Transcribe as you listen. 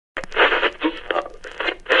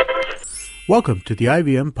Welcome to the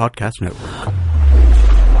IVM Podcast Network.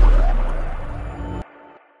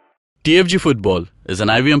 TFG Football is an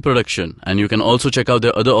IVM production, and you can also check out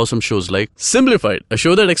their other awesome shows like Simplified, a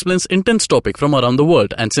show that explains intense topic from around the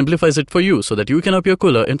world and simplifies it for you so that you can appear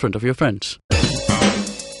cooler in front of your friends.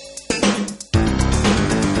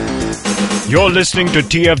 You're listening to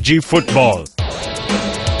TFG Football.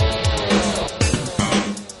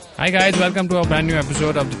 Hi guys, welcome to a brand new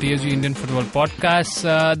episode of the TFG Indian Football Podcast.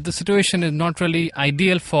 The situation is not really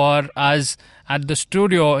ideal for us at the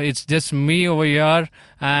studio. It's just me over here,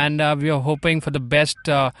 and we are hoping for the best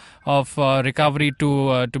of recovery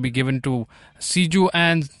to be given to Siju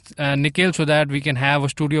and Nikhil, so that we can have a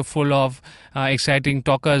studio full of exciting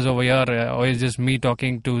talkers over here, or it's just me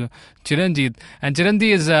talking to Chiranjit. And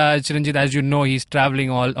Chiranjit, as you know, he's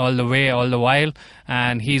traveling all the way, all the while,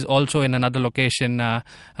 and he's also in another location.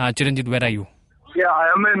 Chiranjit, where are you? Yeah,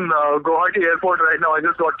 I am in Guwahati Airport right now. I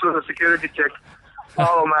just got through the security check.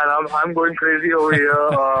 Oh man, I'm going crazy over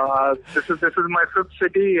here. This is my fifth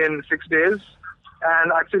city in 6 days,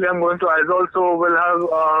 and actually I'm going to Aizawl, so we'll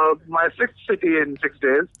have my sixth city in 6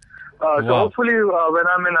 days. So hopefully when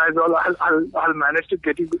I'm in Aizawl, I'll manage to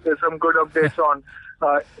get you some good updates on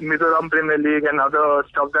Mizoram Premier League and other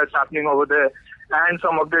stuff that's happening over there, and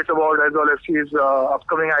some updates about Aizawl FC's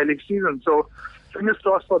upcoming I-League season. So fingers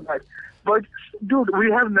crossed for that. But dude,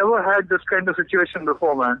 we have never had this kind of situation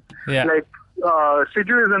before, man. Yeah. Like,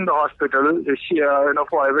 Siju is in the hospital. She,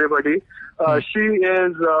 for everybody,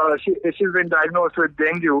 she's been diagnosed with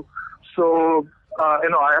dengue. So,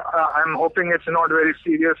 I'm hoping it's not very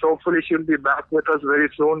serious. Hopefully, she'll be back with us very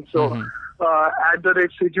soon. So, at the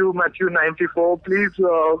rate Siju Matthew 94, please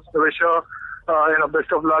wish her,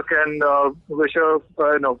 best of luck, and wish her,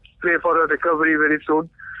 pray for her recovery very soon.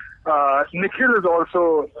 Nikhil is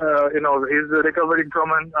also, he's recovering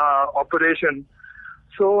from an operation.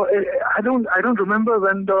 So I don't remember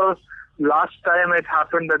when the last time it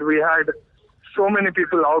happened that we had so many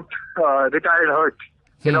people out, retired hurt,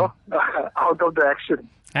 out of the action.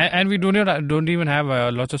 And we don't even have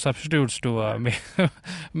lots of substitutes to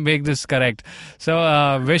make this correct.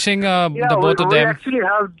 So wishing the both of them. We actually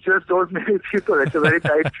have just those many people. It's a very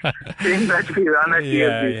tight thing that we run at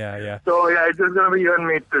TFG. Yeah. So it's just going to be you and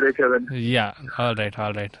me today, Kevin. Yeah, all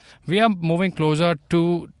right. We are moving closer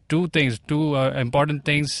to two important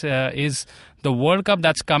things. Is the World Cup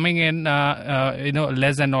that's coming in,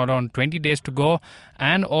 less than around 20 days to go,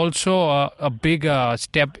 and also a big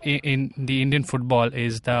step in the Indian football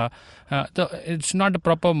is it's not a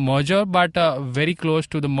proper merger, but very close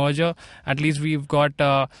to the merger. At least we've got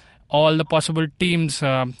all the possible teams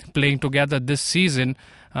playing together this season.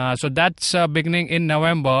 So that's beginning in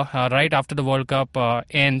November, right after the World Cup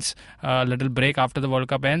ends, a little break after the World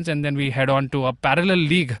Cup ends, and then we head on to a parallel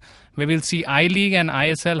league where we'll see I-League and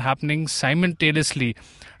ISL happening simultaneously.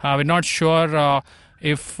 We're not sure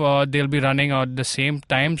if they'll be running at the same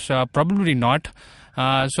times, probably not.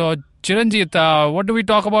 So Chiranjit, what do we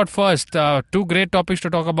talk about first? Two great topics to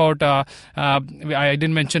talk about. I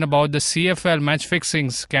didn't mention about the CFL match fixing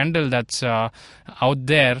scandal that's out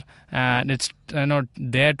there, and it's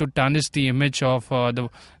there to tarnish the image of the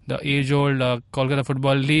age-old Kolkata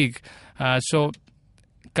Football League. So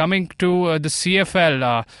coming to the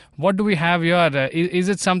CFL, what do we have here? Is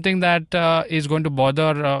it something that is going to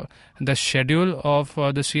bother the schedule of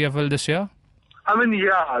the CFL this year? I mean,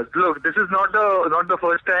 yeah. Look, this is not the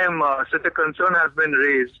first time such a concern has been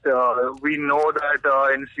raised. We know that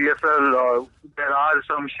in CFL there are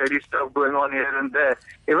some shady stuff going on here and there.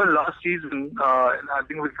 Even last season, I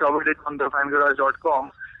think we covered it on the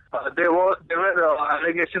fangarage.com. There were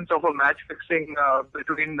allegations of a match fixing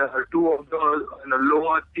between two of the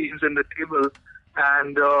lower teams in the table,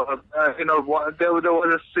 and there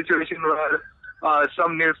was a situation where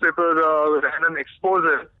some newspaper ran an expose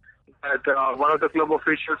that one of the club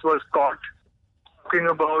officials was caught talking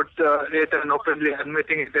about it and openly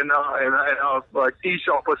admitting it in a tea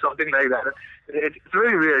shop or something like that. It's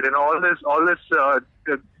very weird, all this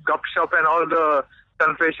the gup-shop and all the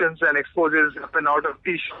confessions and exposes happen out of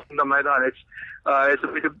tea shop in the Maidan. It's a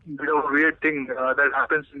bit of a weird thing that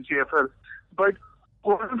happens in CFL. But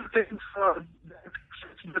one of the things that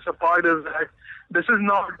sets this apart is that this is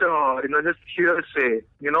not just hearsay.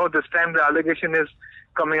 This time the allegation is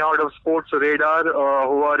coming out of Sports Radar,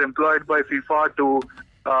 who are employed by FIFA to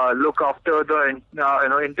look after the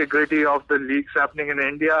integrity of the leagues happening in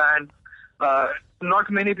India, and not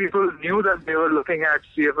many people knew that they were looking at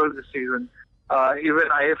CFL this season. Even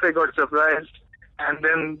IFA got surprised, and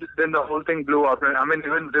then the whole thing blew up. I mean,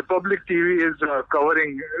 even Republic TV is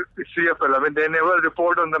covering CFL. I mean, they never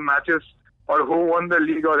report on the matches or who won the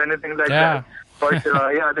league or anything like that. But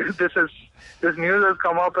this news has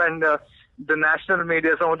come up, and the national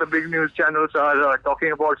media, some of the big news channels are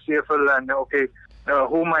talking about CFL and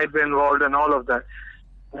who might be involved and all of that.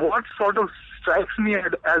 What sort of strikes me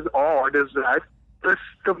as odd is that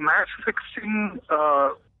the match fixing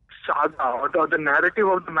saga or the narrative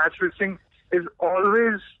of the match fixing is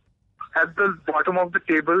always at the bottom of the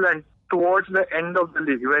table and towards the end of the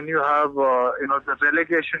league when you have the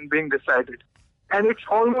relegation being decided. And it's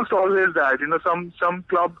almost always that some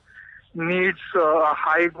club needs a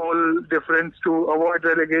high goal difference to avoid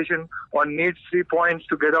relegation, or needs 3 points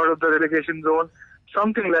to get out of the relegation zone,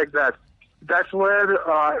 something like that. That's where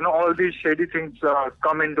all these shady things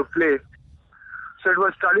come into play. So it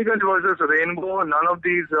was Taliganj versus Rainbow. None of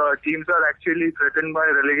these teams are actually threatened by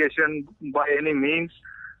relegation by any means.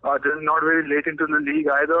 They're not very late into the league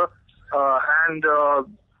either.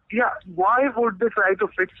 Why would they try to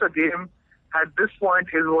fix a game at this point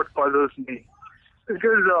is what puzzles me.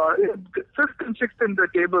 Because fifth and sixth in the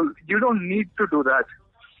table, you don't need to do that.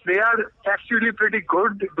 They are actually pretty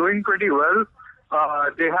good, doing pretty well.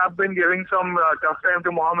 They have been giving some tough time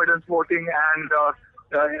to Mohammedan Sporting and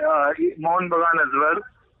Mohun Bagan as well.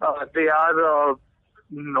 They are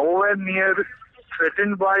nowhere near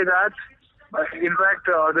threatened by that. In fact,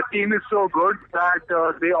 the team is so good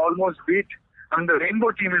that they almost beat, and the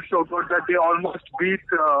Rainbow team is so good that they almost beat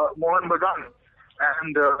Mohun Bagan.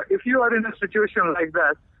 And if you are in a situation like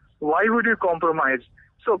that, why would you compromise?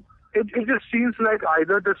 So it just seems like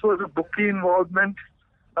either this was a bookie involvement,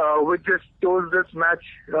 which just chose this match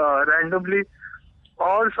randomly,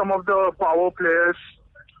 or some of the power players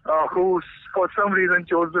who, for some reason,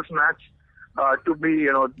 chose this match to be,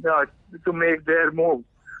 to make their move,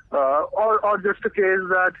 or just a case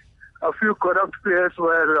that a few corrupt players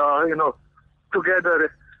were,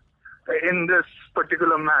 together in this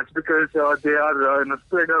particular match because they are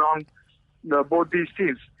spread around both these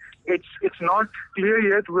teams. It's not clear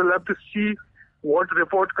yet. We'll have to see what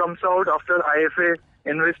report comes out after IFA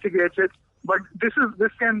investigates it. But this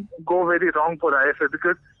can go very wrong for IFA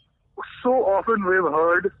because so often we've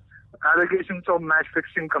heard allegations of match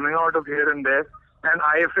fixing coming out of here and there, and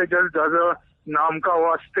IFA just does a naam ka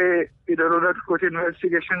vaste idhar-udhar kuch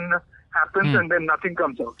investigation happens and then nothing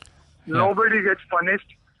comes out. Yeah. Nobody gets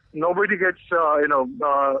punished. Nobody gets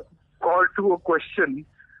called to a question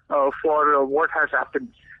for what has happened.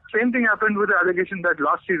 Same thing happened with the allegation that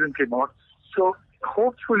last season came out. So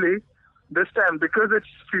hopefully this time, because it's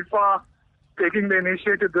FIFA taking the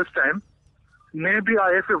initiative this time, maybe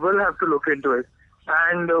IFA will have to look into it.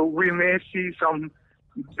 And we may see some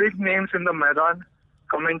big names in the Maidan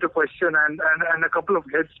come into question and a couple of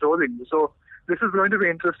heads rolling. So this is going to be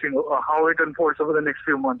interesting how it unfolds over the next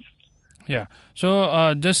few months. Yeah.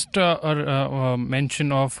 So just a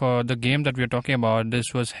mention of the game that we are talking about.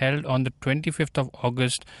 This was held on the 25th of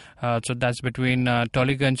August. So that's between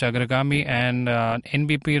Taliganj Agragami and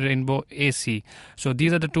NBP Rainbow AC. So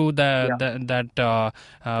these are the two that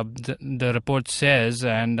the report says.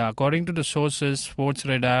 And according to the sources, Sports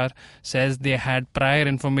Radar says they had prior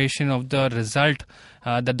information of the result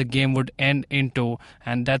that the game would end into,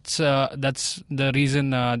 and that's the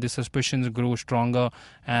reason the suspicions grew stronger,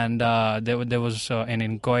 and there was an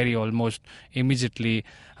inquiry almost immediately,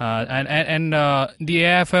 and the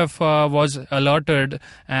AFF was alerted,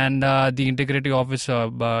 and the integrity officer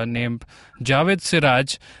named Javed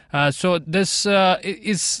Siraj. So this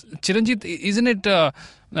is Chiranjit, isn't it?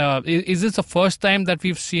 Is this the first time that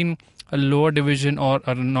we've seen a lower division or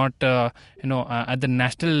not? At the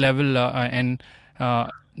national level and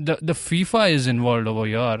the FIFA is involved over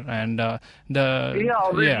here, and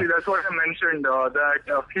obviously that's what I mentioned. That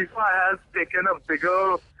FIFA has taken a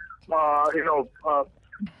bigger,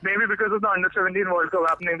 maybe because of the Under-17 World Cup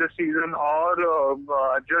happening this season, or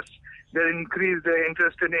just their increased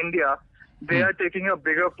interest in India. They are taking a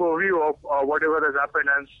bigger purview of whatever has happened,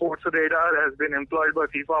 and Sports Radar has been employed by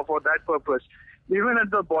FIFA for that purpose. Even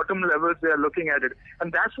at the bottom levels, they are looking at it,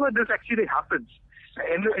 and that's where this actually happens.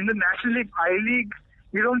 In the National League, I-League,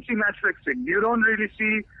 you don't see match fixing. You don't really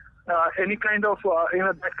see any kind of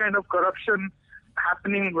that kind of corruption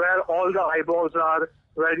happening where all the eyeballs are,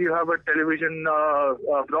 where you have a television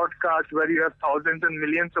broadcast, where you have thousands and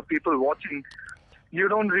millions of people watching. You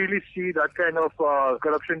don't really see that kind of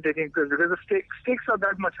corruption taking place because the stakes are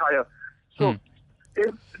that much higher. So,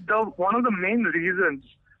 one of the main reasons,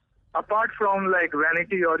 apart from like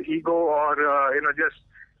vanity or ego or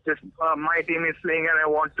just my team is playing and I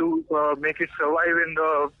want to make it survive in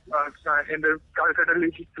the Calcutta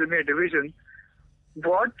League Premier Division,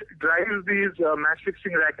 what drives these match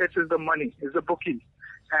fixing rackets is the money, is the bookie.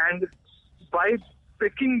 And by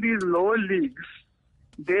picking these lower leagues,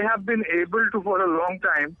 they have been able to, for a long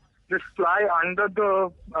time, just fly under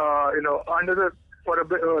the,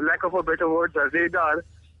 for lack of a better word, the radar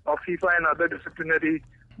of FIFA and other disciplinary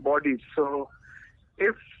bodies. So,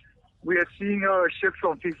 if we are seeing a shift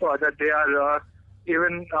from FIFA that they are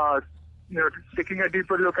even taking a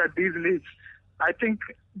deeper look at these leagues, I think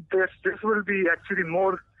this will be actually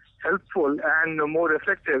more helpful and more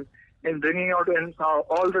effective in bringing out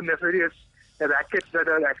all the nefarious rackets that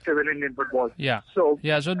are active in Indian football. Yeah. So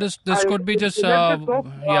this could be just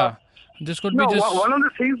this could be just one of the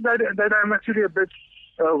things that I'm actually a bit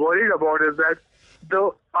worried about is that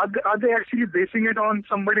are they actually basing it on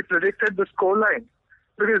somebody predicted the scoreline?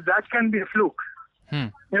 Because that can be a fluke.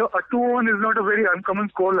 A 2-1 is not a very uncommon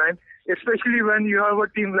scoreline, especially when you have a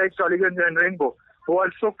team like Tollygunge and Rainbow who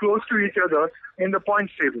are so close to each other in the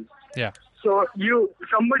points table. Yeah. So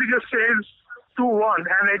somebody just says 2-1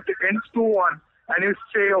 and it ends 2-1 and you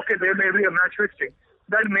say, okay, there may be a match fixing.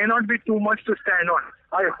 That may not be too much to stand on.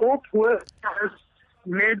 I hope whoever has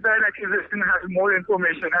made that accusation has more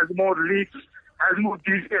information, has more leaks, has more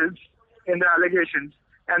details in the allegations,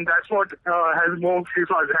 and that's what has moved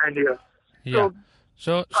FIFA's hand here. Yeah.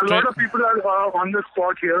 So a lot of people are on the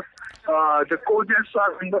spot here. The coaches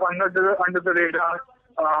are under the radar.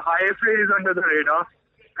 IFA is under the radar,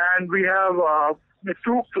 and we have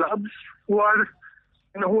two clubs who have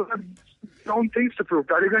their own things to prove.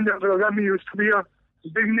 Taliganj Ragami used to be a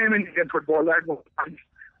big name in Indian football at one time.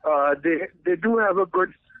 They do have a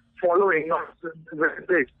good following, very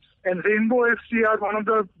big. And Rainbow FC are one of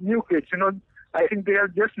the new kids. I think they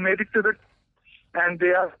have just made it to and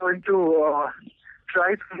they are going to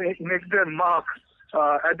try to make their mark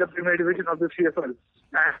at the Premier Division of the CFL.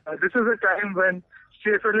 And this is a time when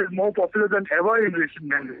CFL is more popular than ever in recent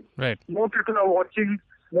memory. Right. More people are watching,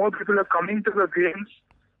 more people are coming to the games.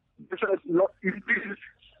 There's a increased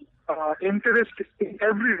interest in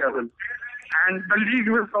every level. And the league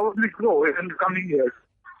will probably grow in the coming years.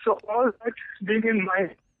 So all that being in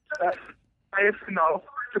mind, I have now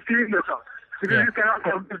to clean this up. Because you cannot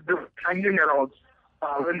have this hanging around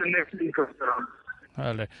when the next league comes around.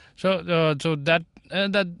 All right. So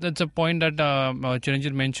that's a point that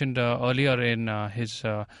Chiranjit mentioned earlier in his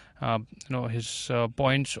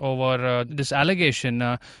points over this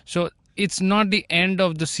allegation. So it's not the end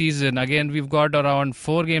of the season. Again, we've got around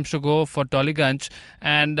 4 games to go for Tollygunge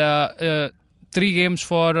and 3 games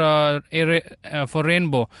for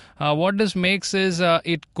Rainbow. What this makes is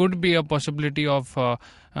it could be a possibility of.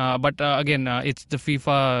 But again, it's the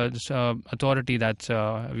FIFA authority that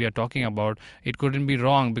we are talking about. It couldn't be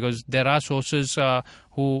wrong because there are sources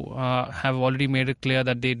who have already made it clear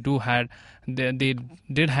that they did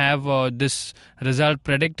have this result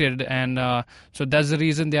predicted, and so that's the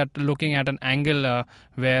reason they are looking at an angle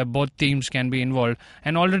where both teams can be involved.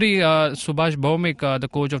 And already Subhash Bhaumik, the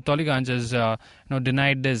coach of Tollygunge, has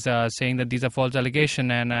denied this, saying that these are false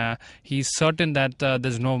allegations, and he's certain that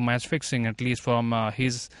there's no match fixing, at least from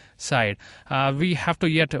his side. We have to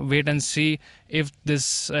yet wait and see if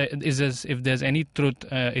this if there's any truth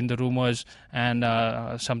in the rumors and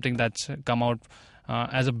something that's come out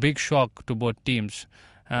as a big shock to both teams.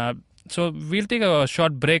 So we'll take a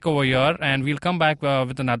short break over here and we'll come back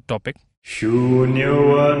with another topic.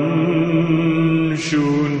 Shunyawan,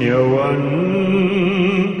 Shunyawan,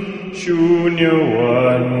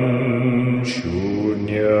 Shunyawan,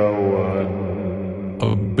 Shunyawan.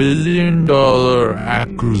 $1 billion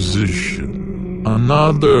acquisition.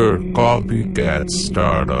 Another copycat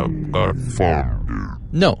startup got formed.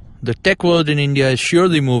 No, the tech world in India is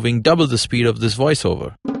surely moving double the speed of this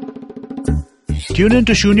voiceover. Tune in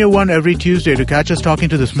to Shunya One every Tuesday to catch us talking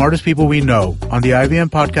to the smartest people we know on the IVM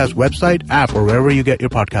Podcast website, app, or wherever you get your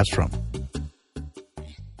podcasts from.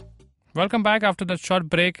 Welcome back after that short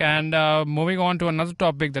break, and moving on to another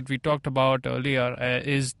topic that we talked about earlier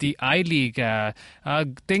is the I-League.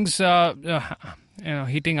 Things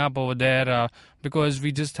heating up over there because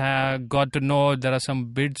we just got to know there are some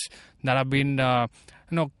bids that have been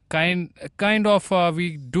kind of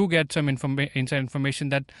we do get some inside information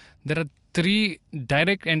that there are 3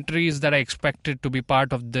 direct entries that are expected to be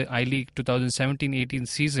part of the I-League 2017-18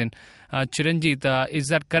 season. Chiranjit, is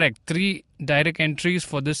that correct? 3 direct entries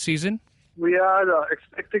for this season? We are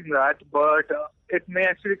expecting that, but it may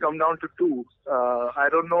actually come down to 2. I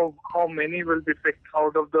don't know how many will be picked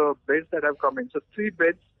out of the bids that have come in. So 3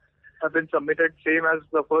 bids have been submitted, same as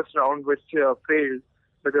the first round, which failed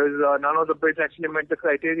because none of the bids actually met the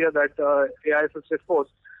criteria that AIFF set forth.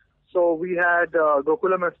 So we had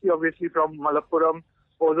Gokulam FC obviously from Malappuram,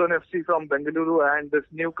 Ozone FC from Bengaluru, and this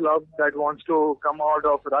new club that wants to come out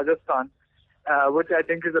of Rajasthan, which I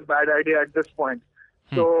think is a bad idea at this point.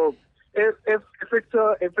 So if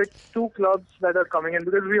it's two clubs that are coming in,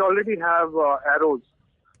 because we already have Arrows,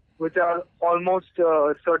 which are almost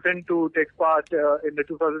certain to take part in the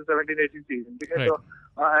 2017-18 season, because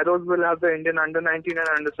Arrows will have the Indian under-19 and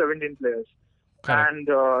under-17 players. Correct. And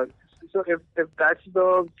so if that's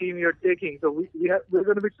the team you're taking, so we're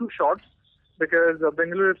going to be too short, because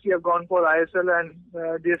Bengaluru FC have gone for ISL, and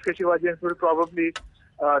DSK Shivajians will probably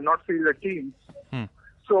not field a team.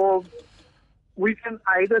 So we can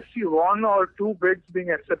either see one or two bids being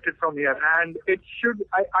accepted from here, and it should.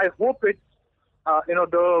 I hope it.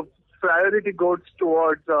 The priority goes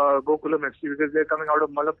towards Gokulam FC, because they're coming out of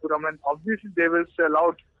Malappuram, and obviously they will sell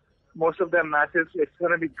out most of their matches. It's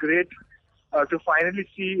going to be great to finally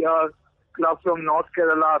see a club from North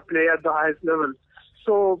Kerala play at the highest level.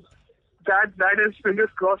 So that is fingers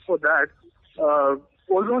crossed for that.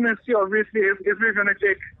 Ozone FC, obviously, if we're going to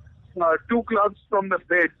take two clubs from the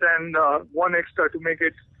bids and one extra to make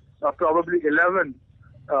it probably 11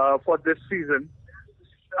 for this season,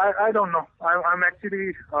 I don't know. I'm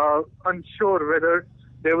actually unsure whether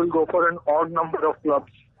they will go for an odd number of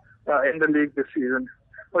clubs in the league this season.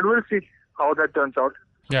 But we'll see how that turns out.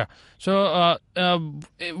 Yeah. So,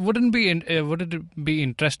 wouldn't it be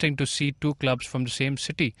interesting to see two clubs from the same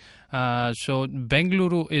city? So,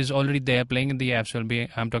 Bengaluru is already there playing in the AFL.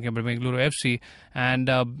 I'm talking about Bengaluru FC, and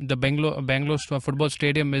the Bangalore football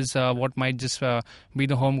stadium is what might just be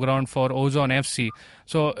the home ground for Ozone FC.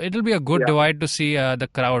 So, it'll be a good divide to see the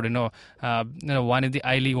crowd. One in the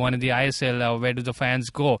I League, one in the ISL. Where do the fans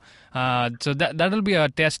go? So that'll be a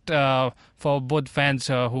test for both fans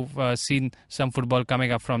who've seen some football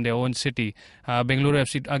coming up from their own city. Bengaluru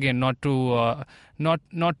FC, again, not too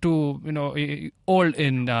old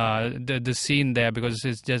in the scene there, because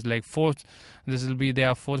it's just like this will be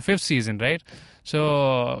their fifth season, right?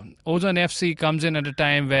 So Ozone FC comes in at a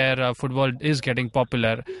time where football is getting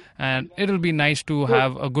popular, and it'll be nice to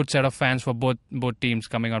have a good set of fans for both teams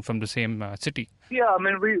coming out from the same city. Yeah, I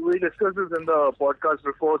mean, we discussed this in the podcast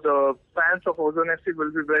before. The fans of Ozone FC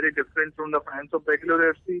will be very different from the fans of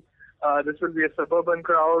Bengaluru FC. This will be a suburban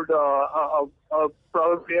crowd,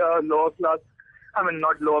 probably a lower class. I mean,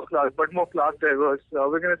 not lower class, but more class diverse.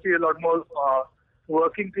 We're going to see a lot more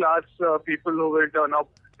working class people who will turn up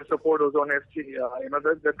to support Ozone FC.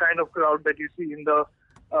 The kind of crowd that you see in the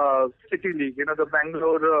City League, the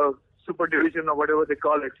Bangalore Super Division or whatever they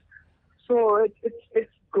call it. So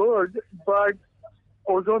it's good, but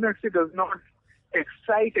Ozone FC does not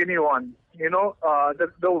excite anyone, the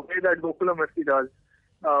way that Gokulam FC does.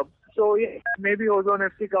 So yeah, maybe Ozone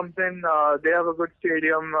FC comes in, they have a good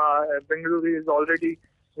stadium. Bengaluru is already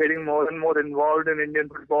getting more and more involved in Indian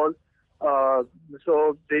football.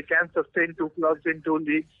 So they can sustain two clubs in two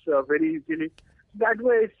leagues very easily. That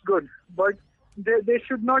way it's good. But there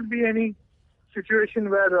should not be any situation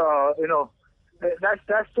where, that's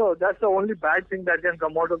the only bad thing that can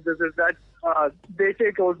come out of this, is that they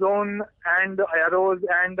take Ozone and Arrows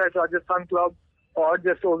and that Rajasthan club, or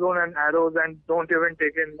just Ozone and Arrows, and don't even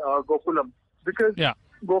take in Gokulam, because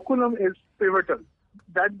Gokulam is pivotal.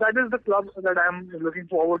 That is the club that I'm looking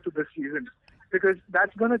forward to this season, because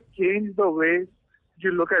that's going to change the way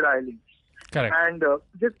you look at I-League. Correct. And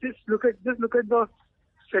just look at the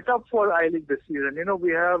setup for I-League this season.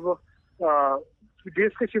 We have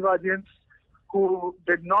DSK Shivajians, who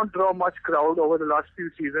did not draw much crowd over the last few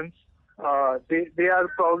seasons. They are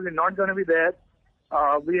probably not going to be there.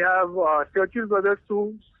 We have Churchill Brothers,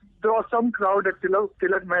 who draw some crowd at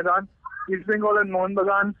Tilak Maidan. East Bengal and Mohun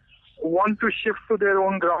Bagan want to shift to their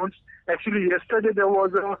own grounds. Actually, yesterday there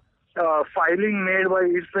was a filing made by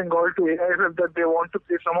East Bengal to AIFF that they want to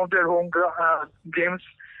play some of their home games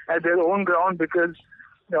at their own ground, because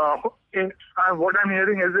what I'm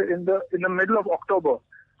hearing is in the middle of October,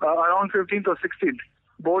 around 15th or 16th,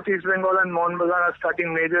 both East Bengal and Mohun Bagan are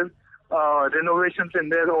starting major renovations in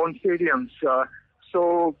their own stadiums.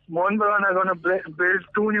 So Mohun Bagan are going to build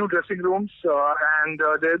two new dressing rooms, and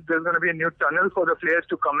there's going to be a new tunnel for the players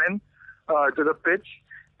to come in to the pitch,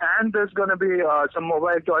 and there's going to be some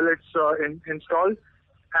mobile toilets installed,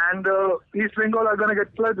 and East Bengal are going to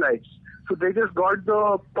get floodlights. So they just got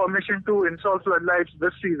the permission to install floodlights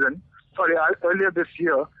earlier this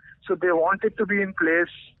year. So they want it to be in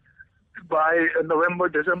place by November,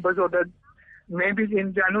 December, so that maybe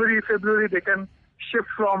in January, February they can shift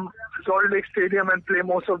from Salt Lake Stadium and play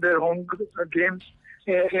most of their home games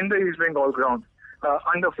in the East Bengal ground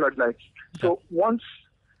under floodlights. So once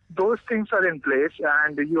those things are in place,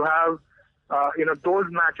 and you have those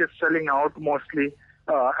matches selling out mostly,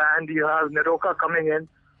 and you have Neroka coming in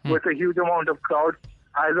with a huge amount of crowd,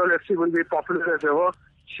 Aizawl FC will be popular as ever.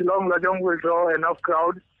 Shillong Lajong will draw enough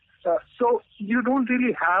crowd. So you don't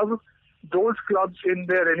really have those clubs in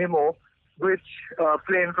there anymore which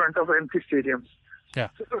play in front of empty stadiums. Yeah.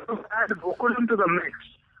 So to add Gokulam to the mix,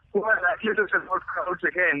 who are likely to sell out crowds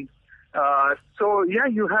again. So yeah,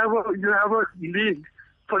 you have a league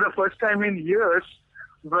for the first time in years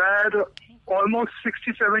where almost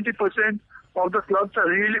 60-70% of the clubs are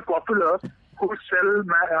really popular, who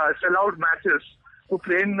sell out matches, who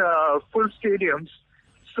play in full stadiums.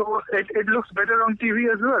 So it looks better on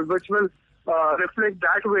TV as well, which will reflect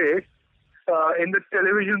that way in the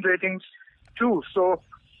television ratings too. So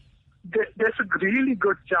there's a really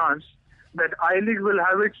good chance that I-League will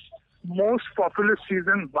have its most popular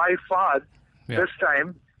season by far this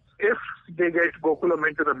time if they get Gokulam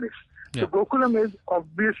into the mix. Yeah. So Gokulam is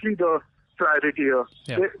obviously the priority here.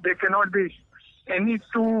 Yeah. There cannot be any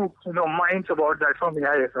two minds about that from the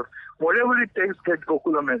ISF. Whatever it takes, get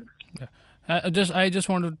Gokulam in. Yeah. I just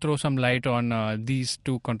want to throw some light on these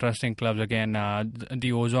two contrasting clubs again.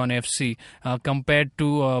 The Ozone FC compared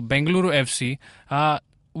to Bengaluru FC.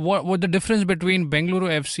 What the difference between Bengaluru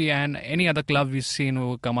FC and any other club we've seen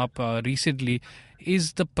who come up recently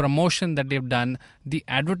is the promotion that they've done, the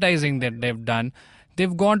advertising that they've done.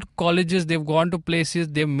 They've gone to colleges, they've gone to places,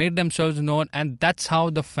 they've made themselves known, and that's how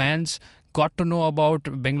the fans got to know about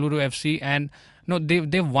Bengaluru FC. And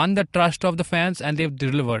they've won the trust of the fans and they've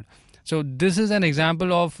delivered. So this is an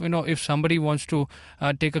example of, if somebody wants to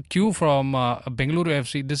take a cue from Bengaluru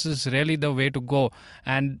FC, this is really the way to go.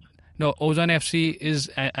 And Ozone FC is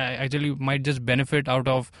actually might just benefit out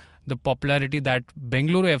of the popularity that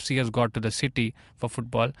Bengaluru FC has got to the city for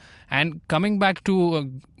football. And coming back to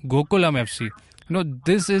Gokulam FC,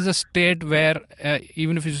 this is a state where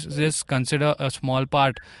even if you just consider a small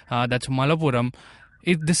part, that's Malappuram,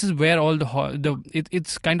 this is where all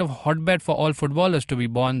it's kind of hotbed for all footballers to be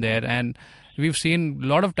born there. And we've seen a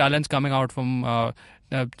lot of talents coming out from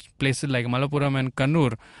places like Malappuram and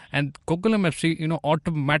Kannur, and Gokulam FC,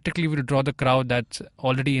 automatically will draw the crowd that's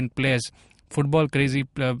already in place. Football crazy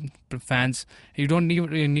fans. You don't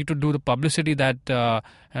need to do the publicity that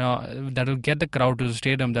that will get the crowd to the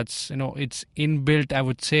stadium. That's it's inbuilt. I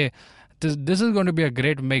would say this is going to be a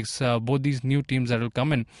great mix. Both these new teams that will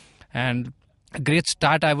come in, and a great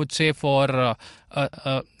start, I would say, for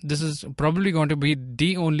this is probably going to be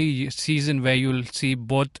the only season where you'll see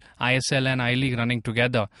both ISL and I-League running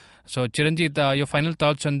together. So, Chiranjit, your final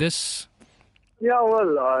thoughts on this? Yeah,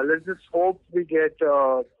 well, let's just hope we get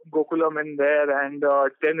Gokulam in there and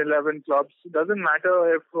 10-11 clubs. It doesn't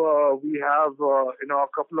matter if we have a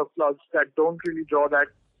couple of clubs that don't really draw that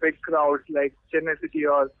big crowd like Chennai City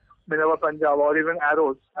or Minerva Punjab or even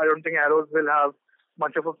Arrows. I don't think Arrows will have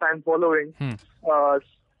much of a fan following.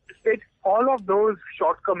 All of those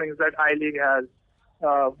shortcomings that I-League has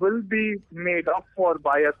will be made up for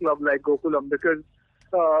by a club like Gokulam, because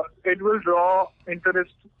it will draw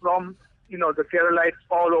interest from the Keralites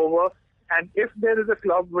all over. And if there is a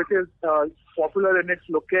club which is popular in its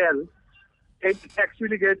locale, it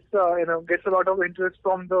actually gets a lot of interest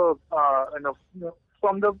from the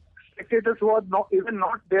from the spectators who are not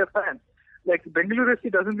their fans. Like Bengaluru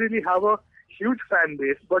FC doesn't really have a huge fan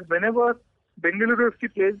base, but whenever Bengaluru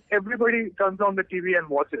FC plays, everybody turns on the TV and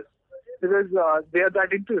watches because they are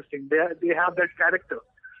that interesting. They have that character.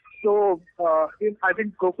 So I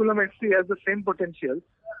think Gokulam FC has the same potential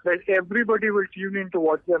that everybody will tune in to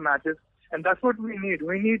watch their matches, and that's what we need.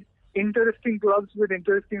 We need interesting clubs with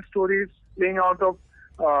interesting stories playing out of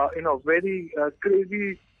very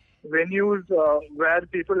crazy venues where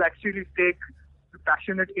people actually take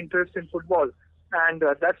passionate interest in football. And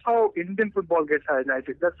that's how Indian football gets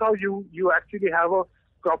highlighted. That's how you actually have a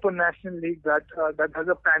proper national league that has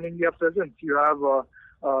a pan-India presence. You have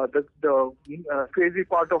the crazy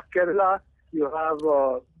part of Kerala. You have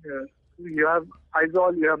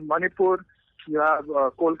Aizawl. You have Manipur. You have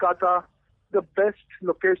Kolkata. The best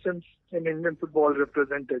locations in Indian football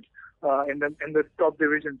represented in the top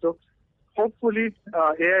division. So hopefully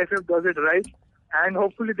AIFF does it right, and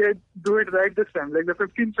hopefully they do it right this time. Like the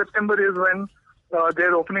 15th September is when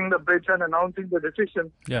they're opening the bridge and announcing the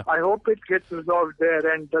decision. Yeah. I hope it gets resolved there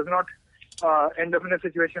and does not end up in a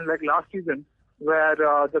situation like last season where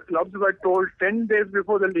the clubs were told 10 days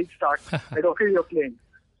before the league starts that, okay, you're playing.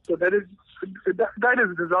 So that is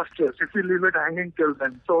disastrous if you leave it hanging till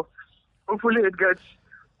then. So hopefully it gets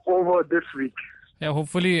over this week. Yeah,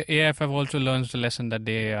 hopefully AFF also learns the lesson that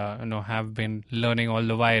they have been learning all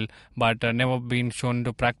the while, but never been shown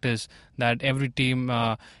to practice. That every team,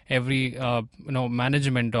 every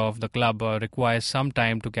management of the club requires some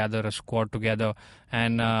time to gather a squad together.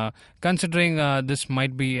 And considering this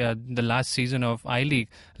might be the last season of I-League,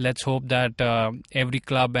 let's hope that every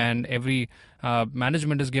club and every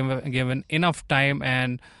management is given enough time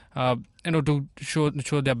and to show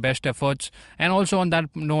their best efforts. And also on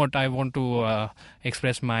that note, I want to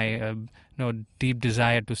express my deep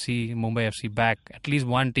desire to see Mumbai FC back. At least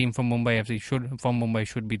one team from Mumbai FC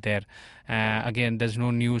should be there. Again, there's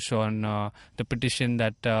no news on the petition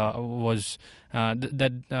that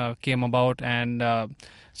came about, and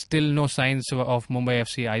still no signs of Mumbai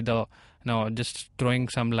FC either. Just throwing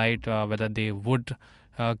some light whether they would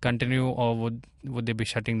continue or would they be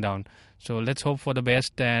shutting down. So let's hope for the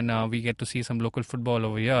best, and we get to see some local football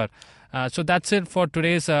over here. So that's it for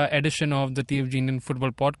today's edition of the TFG Indian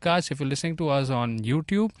Football Podcast. If you're listening to us on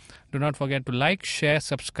YouTube, do not forget to like, share,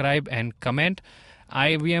 subscribe and comment.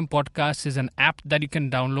 IVM Podcast is an app that you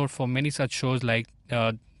can download for many such shows like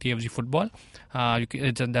TFG Football.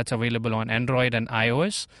 That's available on Android and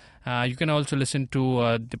iOS. You can also listen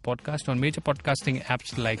to the podcast on major podcasting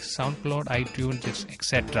apps like SoundCloud, iTunes,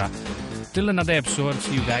 etc. Till another episode.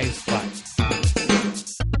 See you guys. Bye.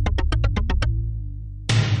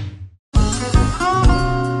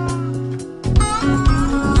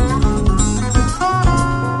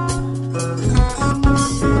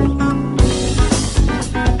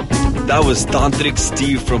 That was Tantrik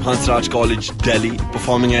Steve from Hansraj College, Delhi,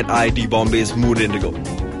 performing at IIT Bombay's Mood Indigo.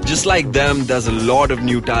 Just like them, there's a lot of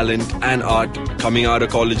new talent and art coming out of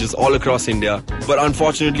colleges all across India, but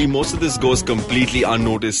unfortunately most of this goes completely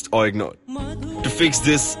unnoticed or ignored. To fix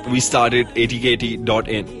this, we started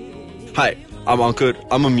ATKT.in. Hi, I'm Ankur,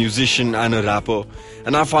 I'm a musician and a rapper,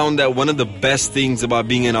 and I found that one of the best things about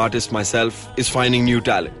being an artist myself is finding new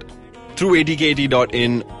talent. Through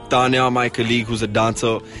ATKT.in, Tanya, my colleague who's a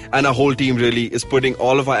dancer, and our whole team really is putting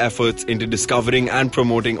all of our efforts into discovering and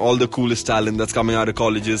promoting all the coolest talent that's coming out of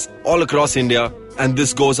colleges all across India. And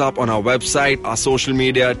this goes up on our website, our social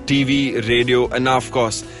media, TV, radio, and now, of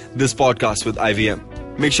course, this podcast with IVM.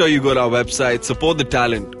 Make sure you go to our website, support the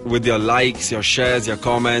talent with your likes, your shares, your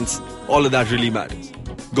comments. All of that really matters.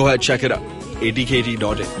 Go ahead, check it out.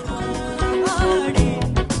 ATKT.in.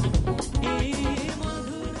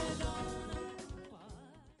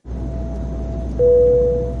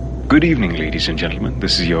 Good evening, ladies and gentlemen.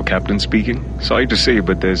 This is your captain speaking. Sorry to say,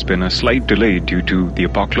 but there's been a slight delay due to the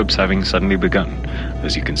apocalypse having suddenly begun.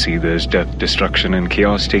 As you can see, there's death, destruction, and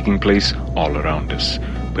chaos taking place all around us.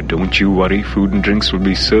 But don't you worry, food and drinks will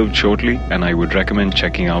be served shortly, and I would recommend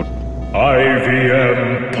checking out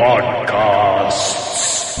IVM Podcasts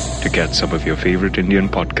to get some of your favorite Indian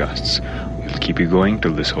podcasts. We'll keep you going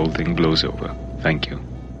till this whole thing blows over. Thank you.